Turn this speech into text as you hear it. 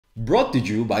Brought to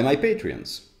you by my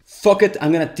Patreons. Fuck it,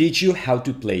 I'm gonna teach you how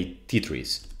to play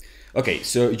Tritris. Okay,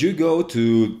 so you go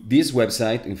to this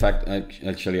website. In fact,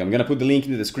 actually, I'm gonna put the link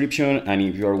in the description, and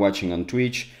if you're watching on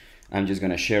Twitch, I'm just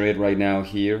gonna share it right now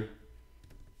here.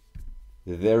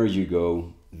 There you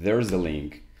go, there's the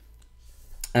link.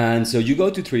 And so you go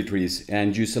to Tritris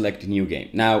and you select new game.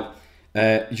 Now,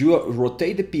 you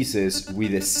rotate the pieces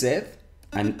with a Z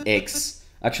and X.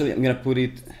 Actually, I'm gonna put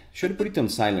it, should I put it on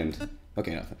silent?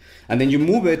 Okay, no. And then you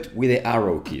move it with the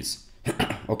arrow keys,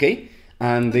 okay?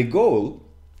 And the goal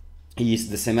is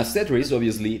the same as Tetris,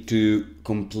 obviously, to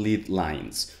complete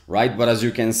lines, right? But as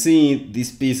you can see,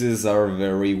 these pieces are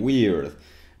very weird.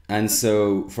 And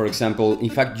so, for example, in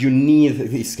fact, you need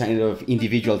these kind of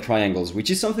individual triangles, which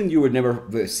is something you would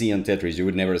never see on Tetris. You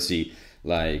would never see,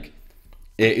 like,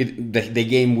 the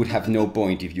game would have no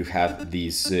point if you had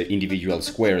these individual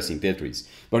squares in Tetris.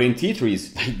 But in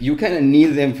Tetris, you kind of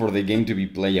need them for the game to be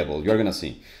playable. You're gonna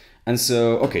see. And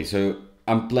so, okay, so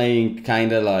I'm playing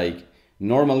kind of like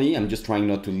normally. I'm just trying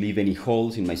not to leave any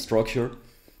holes in my structure.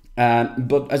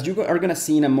 But as you are gonna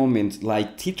see in a moment,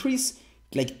 like Tetris,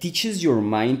 like teaches your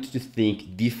mind to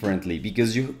think differently,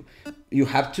 because you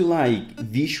have to like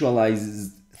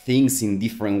visualize things in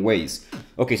different ways.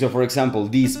 Okay, so for example,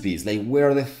 this piece, like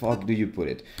where the fuck do you put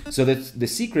it? So that the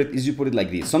secret is you put it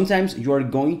like this. Sometimes you are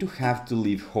going to have to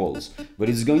leave holes, but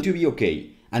it's going to be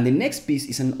okay. And the next piece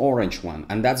is an orange one,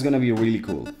 and that's gonna be really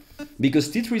cool. Because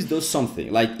Tetris does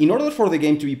something, like in order for the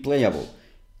game to be playable,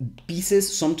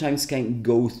 pieces sometimes can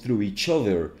go through each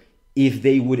other if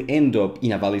they would end up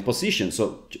in a valid position.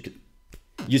 So,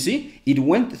 you see, it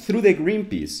went through the green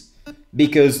piece,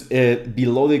 because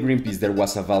below the green piece there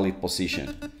was a valid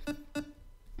position.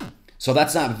 So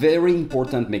that's a very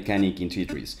important mechanic in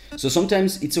Tetris. So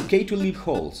sometimes it's okay to leave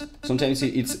holes. Sometimes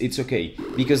it's okay,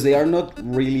 because they are not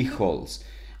really holes.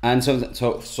 And so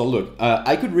look,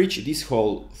 I could reach this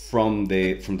hole from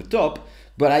the top,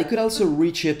 but I could also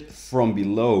reach it from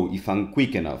below if I'm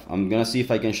quick enough. I'm gonna see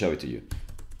if I can show it to you.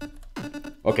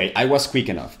 Okay, I was quick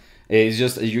enough. It's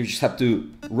just, you just have to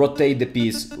rotate the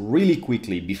piece really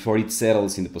quickly before it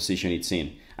settles in the position it's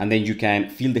in. And then you can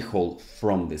fill the hole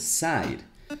from the side.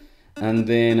 And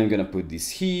then I'm gonna put this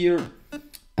here.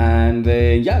 And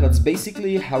yeah, that's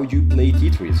basically how you play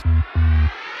Tetris.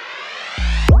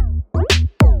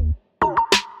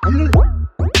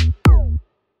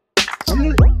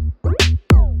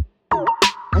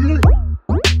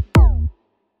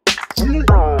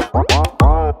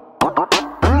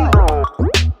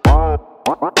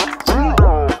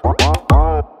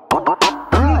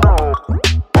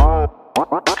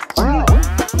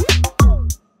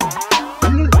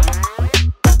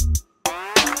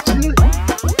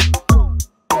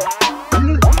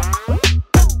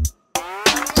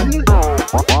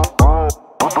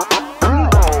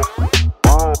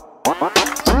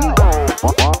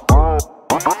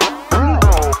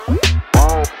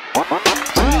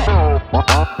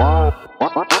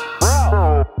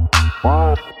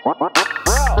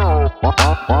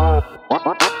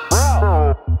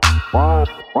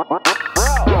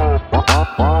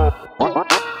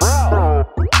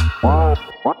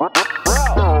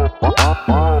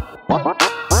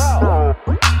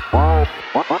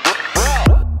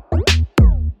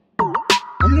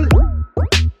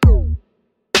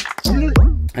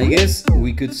 I guess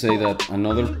we could say that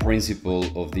another principle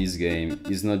of this game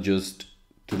is not just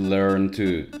to learn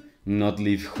to not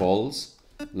leave holes,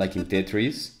 like in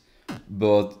Tetris,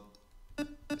 but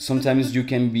sometimes you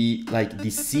can be like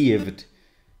deceived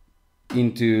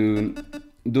into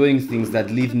doing things that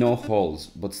leave no holes,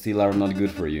 but still are not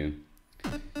good for you.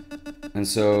 And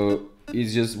so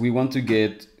it's just, we want to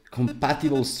get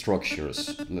compatible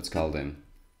structures, let's call them.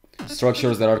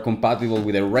 Structures that are compatible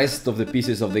with the rest of the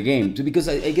pieces of the game, because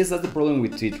I guess that's the problem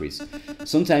with Tetris.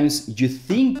 Sometimes you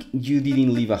think you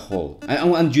didn't leave a hole,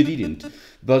 and you didn't,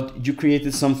 but you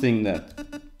created something that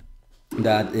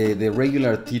the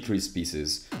regular Tetris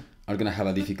pieces are gonna have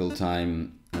a difficult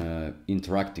time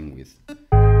interacting with.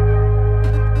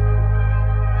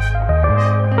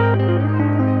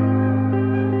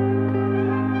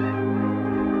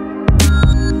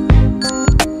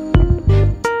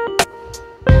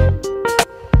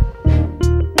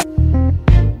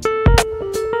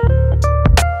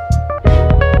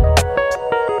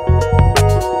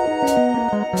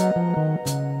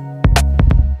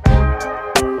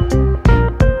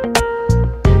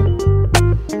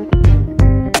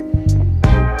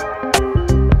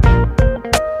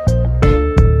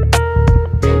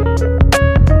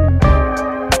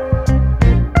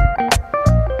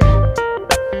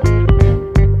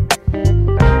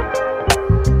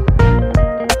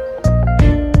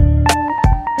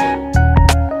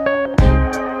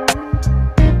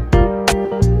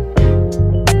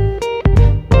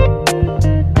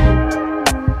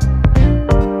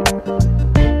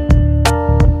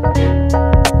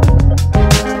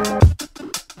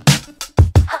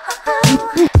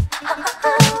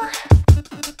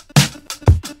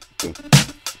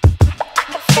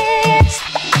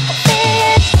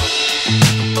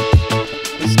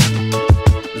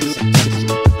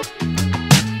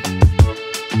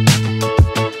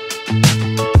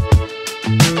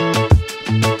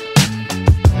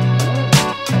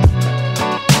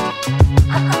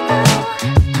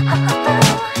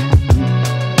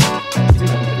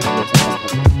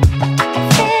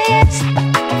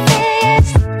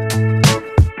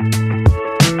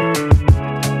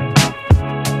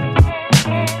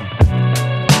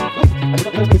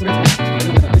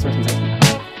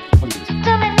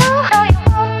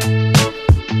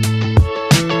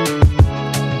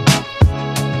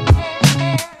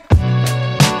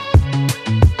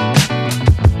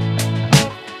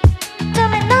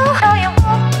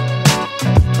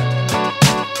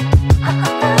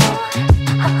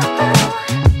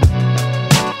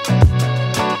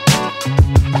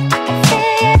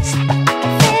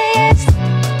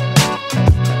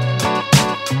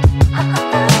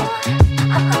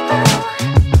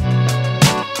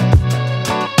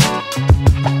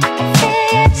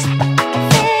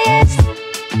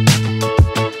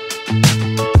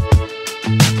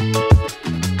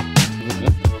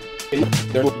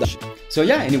 So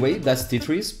yeah, anyway, that's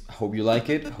Tritris. Hope you like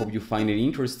it. Hope you find it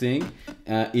interesting.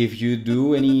 If you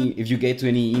get to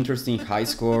any interesting high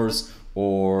scores,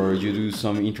 or you do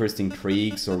some interesting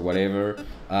tricks or whatever,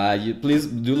 please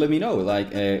do let me know.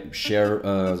 Like share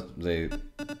the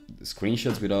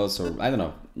screenshots with us, or I don't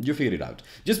know, you figure it out.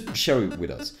 Just share it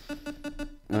with us.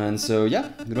 And so yeah,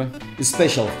 goodbye.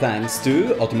 Special thanks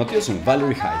to Automatism,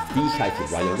 Valerie Hyde, D.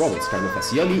 Hyphy, Ryan Roberts, Carlo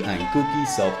Facioli, and Cookie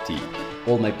Sub T.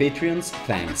 All my Patreons,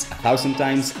 thanks 1,000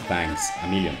 times, thanks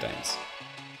 1,000,000 times.